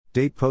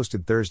Date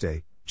posted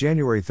Thursday,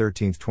 January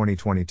 13,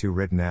 2022.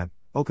 Written at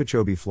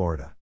Okeechobee,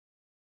 Florida.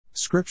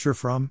 Scripture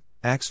from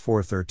Acts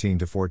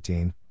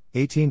 4:13-14,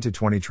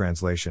 18-20.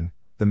 Translation: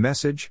 The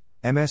Message,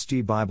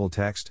 MSG Bible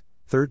text,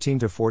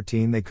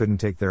 13-14. They couldn't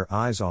take their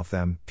eyes off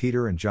them,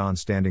 Peter and John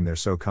standing there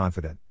so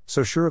confident,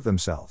 so sure of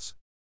themselves.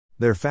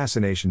 Their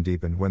fascination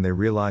deepened when they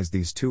realized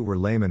these two were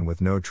laymen with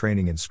no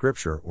training in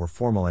Scripture or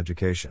formal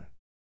education.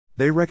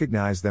 They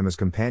recognized them as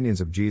companions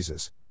of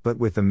Jesus, but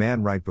with the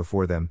man right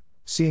before them,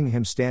 seeing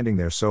him standing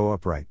there so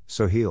upright,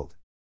 so healed.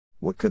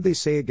 What could they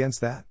say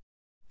against that?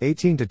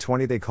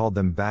 18-20. They called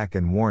them back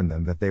and warned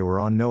them that they were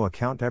on no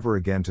account ever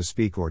again to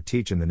speak or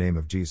teach in the name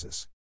of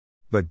Jesus.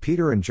 But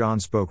Peter and John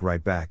spoke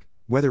right back,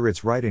 whether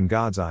it's right in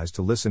God's eyes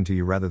to listen to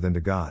you rather than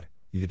to God,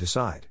 you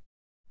decide.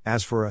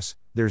 As for us,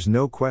 there's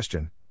no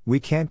question,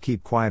 we can't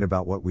keep quiet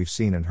about what we've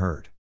seen and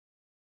heard.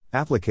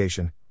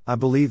 Application: I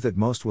believe that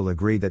most will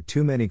agree that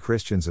too many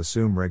Christians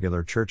assume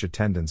regular church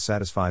attendance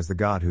satisfies the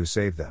God who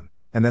saved them,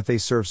 and that they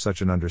serve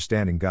such an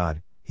understanding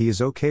God, He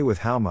is okay with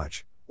how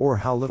much, or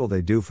how little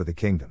they do for the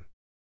kingdom.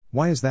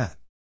 Why is that?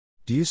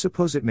 Do you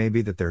suppose it may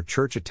be that their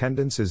church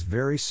attendance is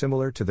very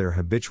similar to their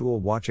habitual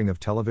watching of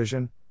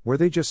television, where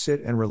they just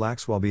sit and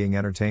relax while being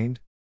entertained?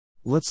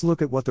 Let's look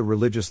at what the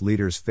religious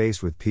leaders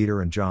faced with Peter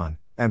and John,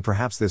 and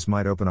perhaps this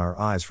might open our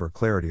eyes for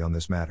clarity on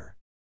this matter.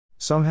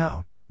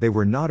 Somehow, they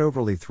were not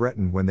overly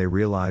threatened when they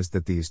realized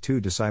that these two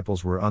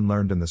disciples were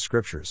unlearned in the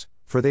Scriptures,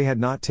 for they had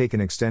not taken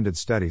extended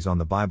studies on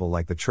the Bible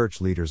like the church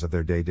leaders of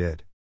their day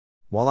did.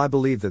 While I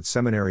believe that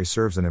seminary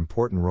serves an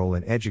important role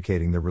in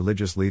educating the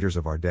religious leaders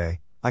of our day,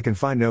 I can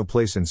find no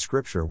place in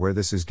Scripture where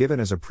this is given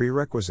as a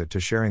prerequisite to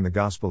sharing the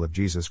gospel of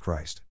Jesus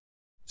Christ.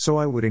 So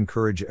I would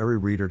encourage every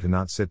reader to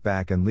not sit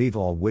back and leave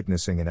all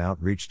witnessing and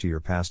outreach to your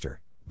pastor,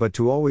 but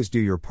to always do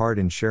your part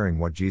in sharing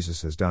what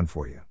Jesus has done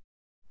for you.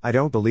 I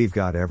don't believe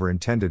God ever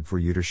intended for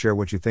you to share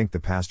what you think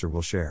the pastor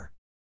will share.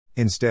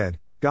 Instead,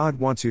 God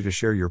wants you to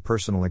share your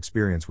personal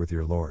experience with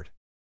your Lord.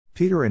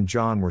 Peter and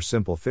John were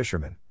simple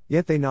fishermen,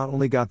 yet they not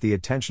only got the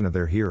attention of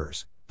their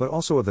hearers, but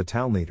also of the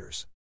town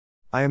leaders.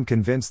 I am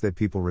convinced that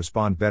people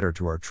respond better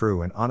to our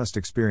true and honest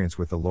experience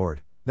with the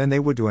Lord than they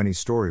would to any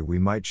story we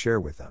might share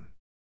with them.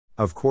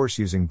 Of course,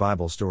 using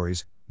Bible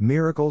stories,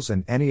 miracles,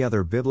 and any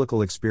other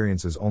biblical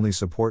experiences only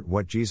support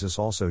what Jesus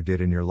also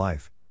did in your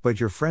life, but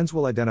your friends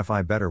will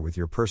identify better with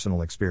your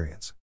personal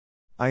experience.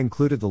 I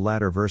included the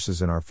latter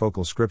verses in our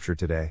focal scripture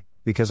today,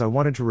 because I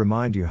wanted to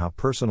remind you how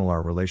personal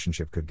our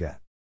relationship could get.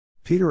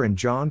 Peter and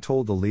John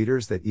told the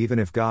leaders that even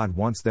if God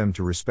wants them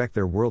to respect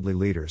their worldly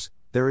leaders,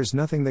 there is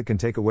nothing that can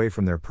take away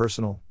from their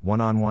personal,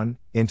 one-on-one,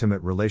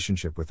 intimate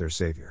relationship with their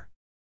Savior.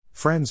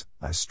 Friends,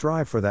 I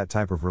strive for that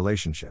type of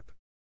relationship.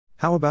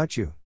 How about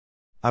you?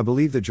 I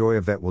believe the joy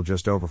of that will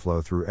just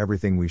overflow through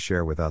everything we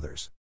share with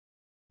others.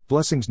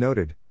 Blessings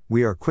noted.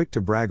 We are quick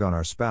to brag on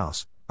our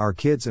spouse, our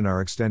kids, and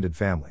our extended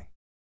family.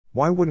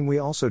 Why wouldn't we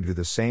also do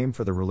the same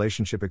for the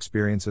relationship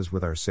experiences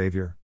with our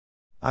Savior?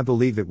 I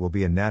believe it will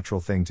be a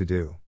natural thing to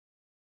do.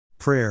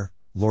 Prayer: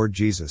 Lord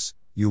Jesus,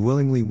 you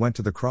willingly went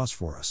to the cross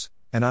for us,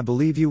 and I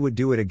believe you would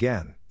do it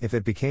again, if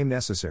it became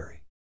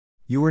necessary.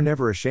 You were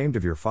never ashamed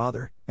of your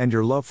Father, and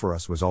your love for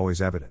us was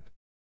always evident.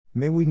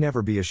 May we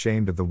never be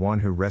ashamed of the one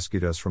who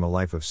rescued us from a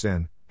life of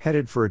sin,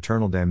 headed for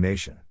eternal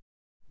damnation.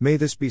 May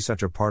this be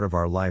such a part of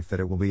our life that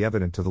it will be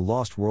evident to the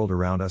lost world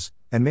around us,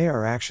 and may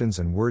our actions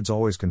and words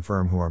always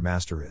confirm who our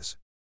Master is.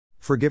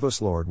 Forgive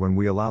us, Lord, when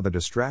we allow the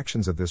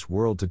distractions of this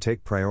world to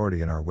take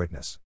priority in our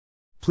witness.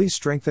 Please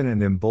strengthen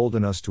and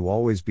embolden us to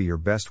always be your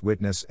best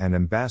witness and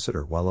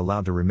ambassador while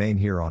allowed to remain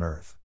here on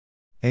earth.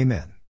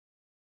 Amen.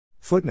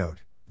 Footnote: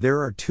 there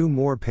are 2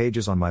 more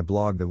pages on my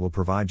blog that will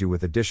provide you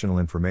with additional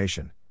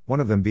information, one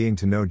of them being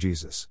to know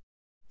Jesus.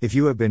 If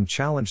you have been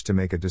challenged to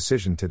make a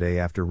decision today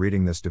after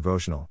reading this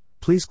devotional,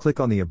 please click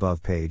on the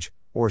above page,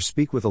 or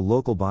speak with a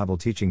local Bible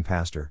teaching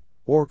pastor,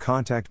 or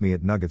contact me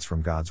at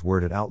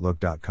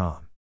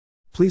nuggetsfromgodsword@outlook.com.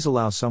 Please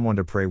allow someone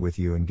to pray with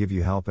you and give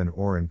you help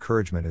and/or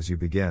encouragement as you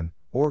begin,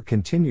 or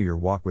continue your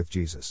walk with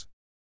Jesus.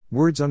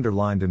 Words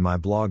underlined in my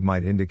blog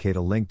might indicate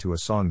a link to a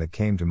song that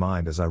came to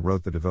mind as I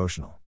wrote the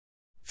devotional.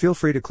 Feel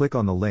free to click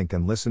on the link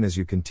and listen as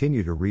you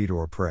continue to read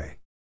or pray.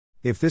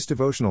 If this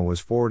devotional was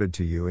forwarded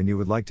to you and you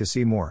would like to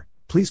see more,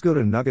 please go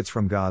to Nuggets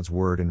from God's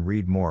Word and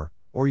read more,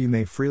 or you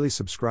may freely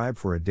subscribe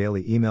for a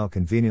daily email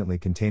conveniently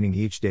containing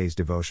each day's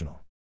devotional.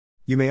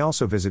 You may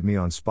also visit me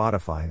on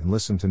Spotify and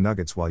listen to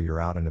Nuggets while you're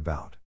out and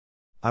about.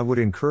 I would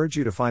encourage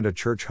you to find a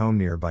church home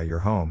nearby your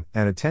home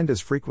and attend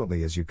as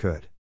frequently as you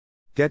could.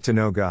 Get to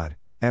know God,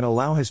 and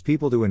allow His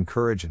people to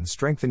encourage and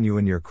strengthen you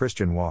in your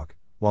Christian walk,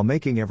 while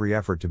making every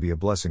effort to be a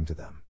blessing to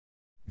them.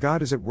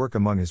 God is at work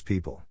among His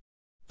people.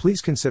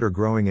 Please consider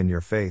growing in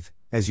your faith,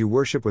 as you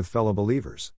worship with fellow believers.